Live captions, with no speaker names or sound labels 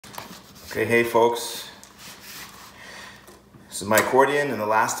Okay, hey folks, this is my accordion. In the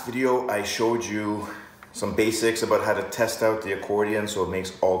last video I showed you some basics about how to test out the accordion so it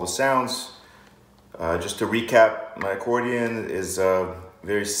makes all the sounds. Just to recap, my accordion is a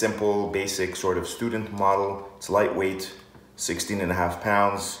very simple, basic sort of student model. It's lightweight, 16.5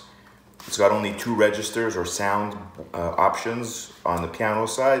 pounds. It's got only 2 registers or sound options on the piano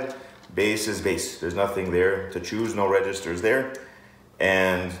side. Bass is bass. There's nothing there to choose, no registers there.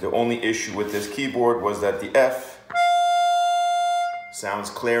 And the only issue with this keyboard was that the F sounds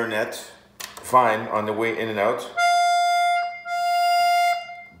clarinet fine on the way in and out.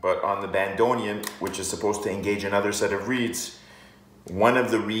 But on the bandoneon, which is supposed to engage another set of reeds, one of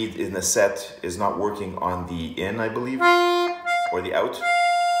the reeds in the set is not working on the in, I believe, or the out.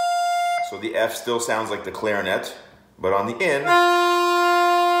 So the F still sounds like the clarinet, but on the in,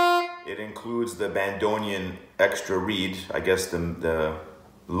 it includes the bandoneon extra reed, I guess the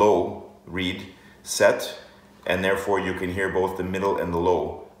low reed set, and therefore you can hear both the middle and the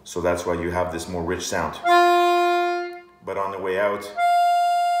low. So that's why you have this more rich sound. But on the way out,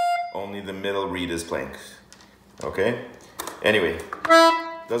 only the middle reed is playing. Okay? Anyway,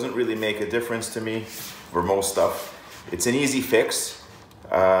 doesn't really make a difference to me for most stuff. It's an easy fix.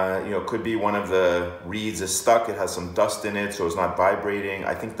 It could be one of the reeds is stuck, it has some dust in it, so it's not vibrating.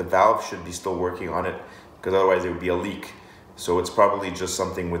 I think the valve should be still working on it, because otherwise there would be a leak. So it's probably just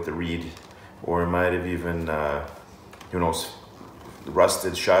something with the reed, or it might have even, who knows,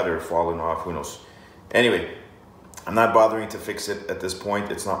 rusted shut or fallen off, who knows. Anyway, I'm not bothering to fix it at this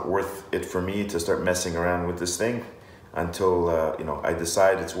point. It's not worth it for me to start messing around with this thing until, I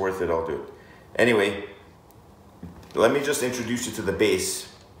decide it's worth it, I'll do it. Anyway, let me just introduce you to the bass.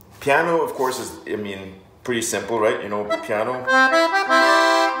 Piano, of course, is, pretty simple, right? Piano.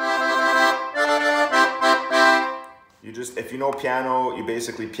 If you know piano, you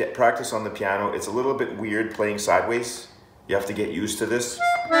basically practice on the piano. It's a little bit weird playing sideways. You have to get used to this.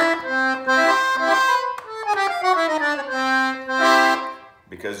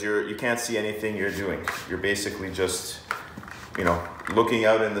 Because you can't see anything you're doing. You're basically just, looking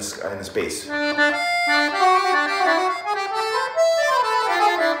out in the space.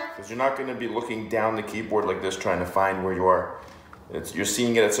 Because you're not going to be looking down the keyboard like this trying to find where you are. You're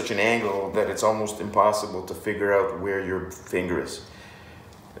seeing it at such an angle that it's almost impossible to figure out where your finger is.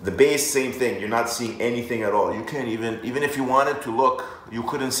 The bass, same thing. You're not seeing anything at all. You can't even if you wanted to look, you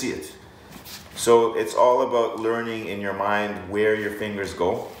couldn't see it. So it's all about learning in your mind where your fingers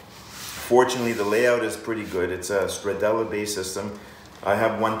go. Fortunately, the layout is pretty good. It's a Stradella Bass system. I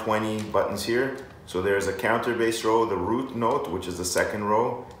have 120 buttons here. So there's a counter bass row, the root note, which is the second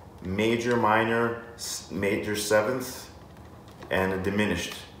row, major, minor, major seventh, and a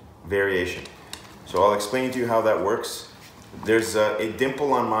diminished variation. So I'll explain to you how that works. There's a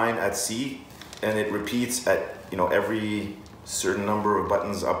dimple on mine at C, and it repeats at every certain number of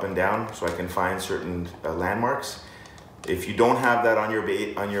buttons up and down, so I can find certain landmarks. If you don't have that on your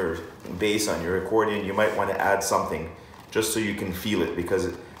bass, on your accordion, you might want to add something just so you can feel it.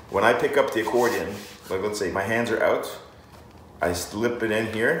 Because when I pick up the accordion, like let's say my hands are out, I slip it in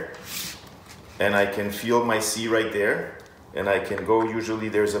here, and I can feel my C right there, and I can go, usually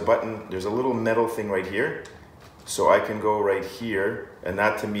there's a button, there's a little metal thing right here, so I can go right here, and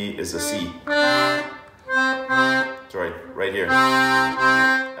that to me is a C. Sorry, right here.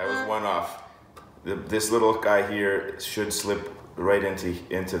 I was one off. This little guy here should slip right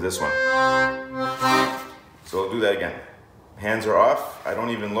into this one. So I'll do that again. Hands are off, I don't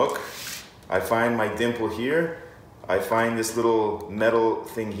even look. I find my dimple here. I find this little metal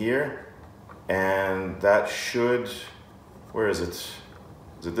thing here. And that should, where is it?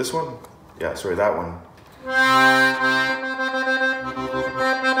 Is it this one? Yeah, sorry, that one.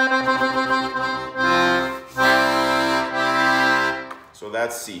 So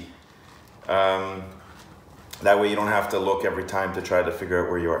that's C. That way you don't have to look every time to try to figure out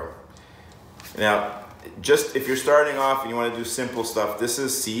where you are. Now, just if you're starting off and you want to do simple stuff, this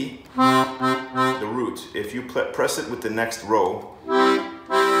is C, the root. If you press it with the next row,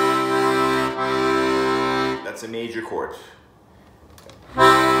 that's a major chord.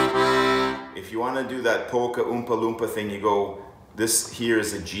 If you want to do that polka oompa loompa thing, you go, this here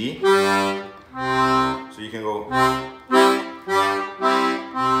is a G. So you can go.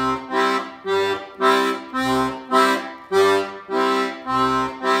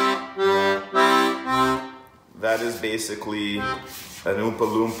 That is basically an oompa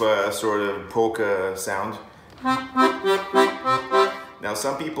loompa sort of polka sound. Now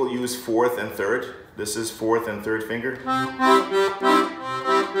some people use 4th and 3rd. This is 4th and 3rd finger.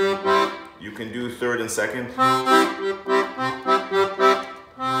 You can do 3rd and 2nd.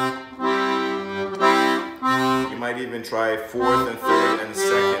 even try fourth and third and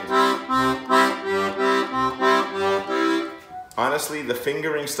second. Honestly, the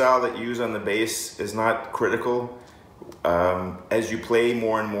fingering style that you use on the bass is not critical. As you play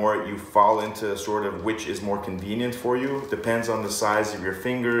more and more, you fall into sort of which is more convenient for you. Depends on the size of your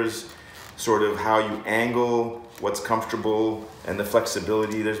fingers, sort of how you angle, what's comfortable, and the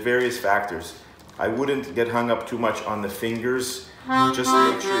flexibility. There's various factors. I wouldn't get hung up too much on the fingers. Just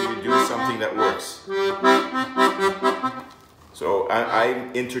make sure you do something that works. So I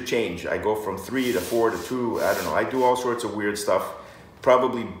interchange. I go from 3 to 4 to 2. I don't know. I do all sorts of weird stuff.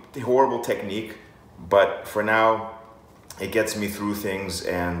 Probably horrible technique, but for now, it gets me through things.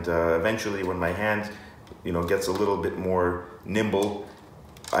 And eventually, when my hand, you know, gets a little bit more nimble,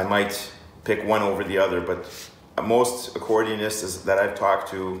 I might pick one over the other. But most accordionists that I've talked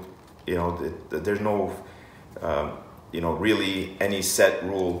to, you know, there's no, you know, really any set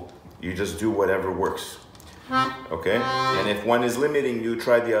rule. You just do whatever works. Okay, and if one is limiting you,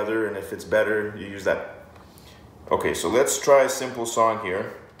 try the other, and if it's better, you use that. Okay, so let's try a simple song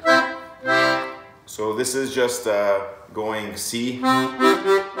here. So this is just going C,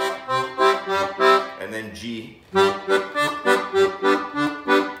 and then G,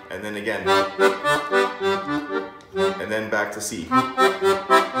 and then again, and then back to C.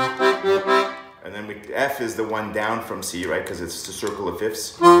 And then F is the one down from C, right, because it's a circle of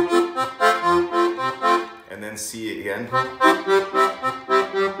fifths. And then C again,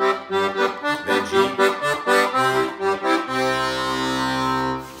 then G.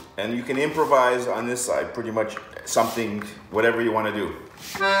 And you can improvise on this side, pretty much something, whatever you want to do.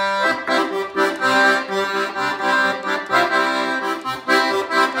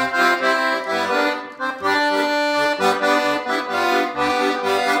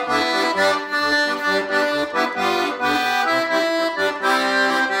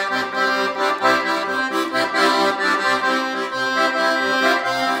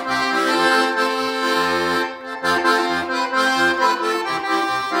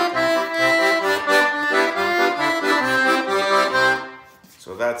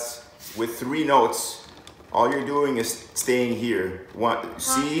 That's with 3 notes. All you're doing is staying here.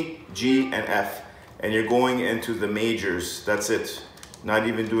 C, G, and F. And you're going into the majors. That's it. Not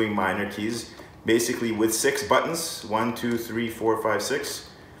even doing minor keys. Basically with 6 buttons, 1, 2, 3, 4, 5, 6.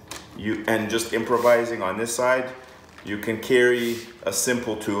 And just improvising on this side, you can carry a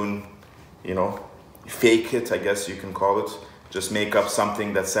simple tune, you know, fake it, I guess you can call it. Just make up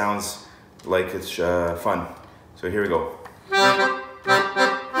something that sounds like it's fun. So here we go.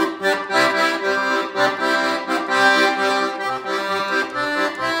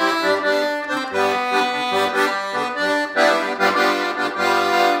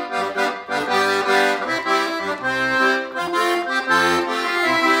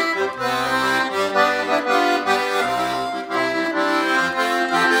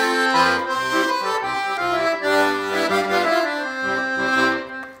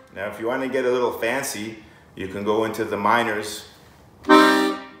 If you want to get a little fancy, you can go into the minors.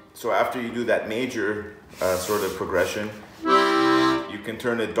 So after you do that major sort of progression, you can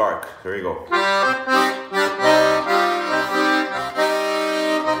turn it dark. There you go.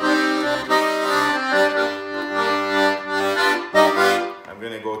 I'm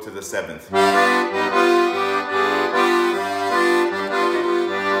going to go to the 7th.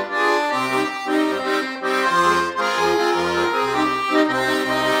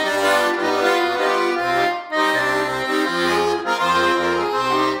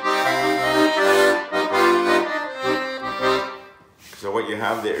 So what you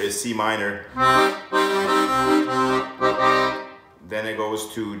have there is C minor, then it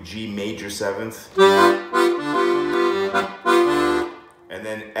goes to G major 7th, and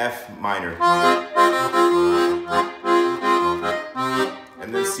then F minor,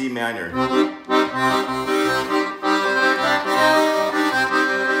 and then C minor.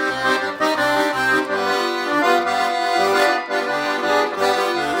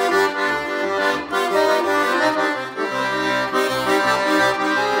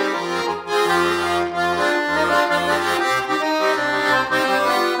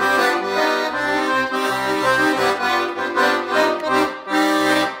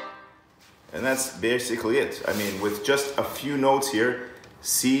 And that's basically it. I mean, with just a few notes here,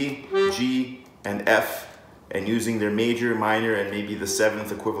 C, G, and F, and using their major, minor, and maybe the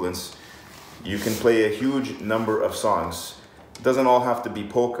 7th equivalents, you can play a huge number of songs. It doesn't all have to be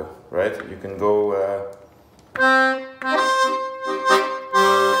polka, right? You can go...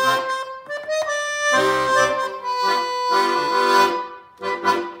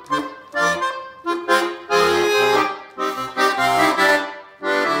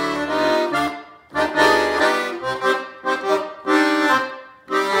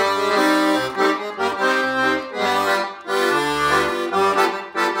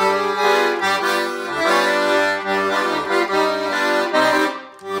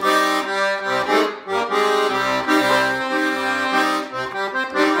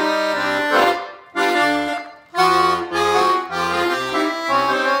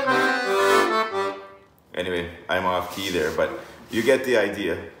 off key there, but you get the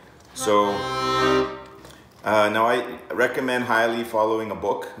idea. So now I recommend highly following a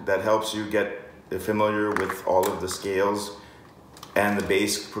book that helps you get familiar with all of the scales and the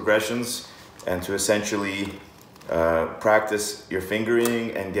bass progressions, and to essentially practice your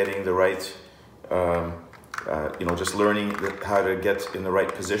fingering and getting the right, you know, just learning how to get in the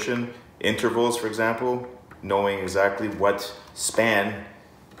right position. Intervals, for example, knowing exactly what span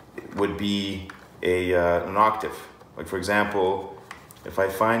would be an octave. Like for example, if I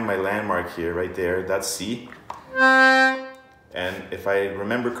find my landmark here, right there, that's C. And if I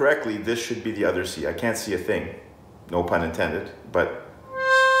remember correctly, this should be the other C. I can't see a thing, no pun intended, but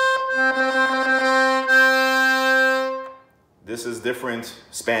this is different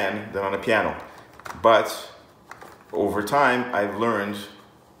span than on a piano. But over time, I've learned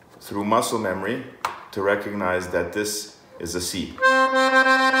through muscle memory to recognize that this is a C.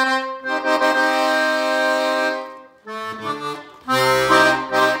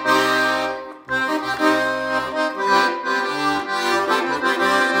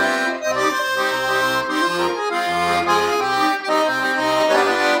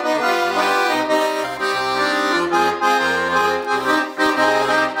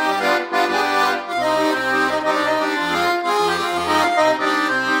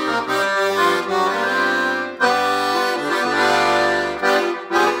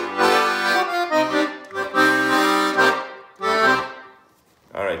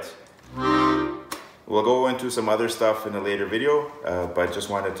 We'll go into some other stuff in a later video, but just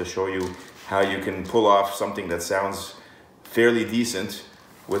wanted to show you how you can pull off something that sounds fairly decent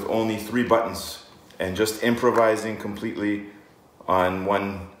with only 3 buttons and just improvising completely on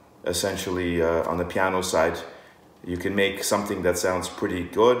one, essentially on the piano side. You can make something that sounds pretty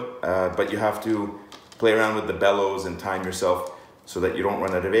good, but you have to play around with the bellows and time yourself so that you don't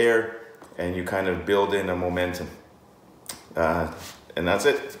run out of air and you kind of build in a momentum. And that's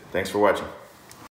it. Thanks for watching.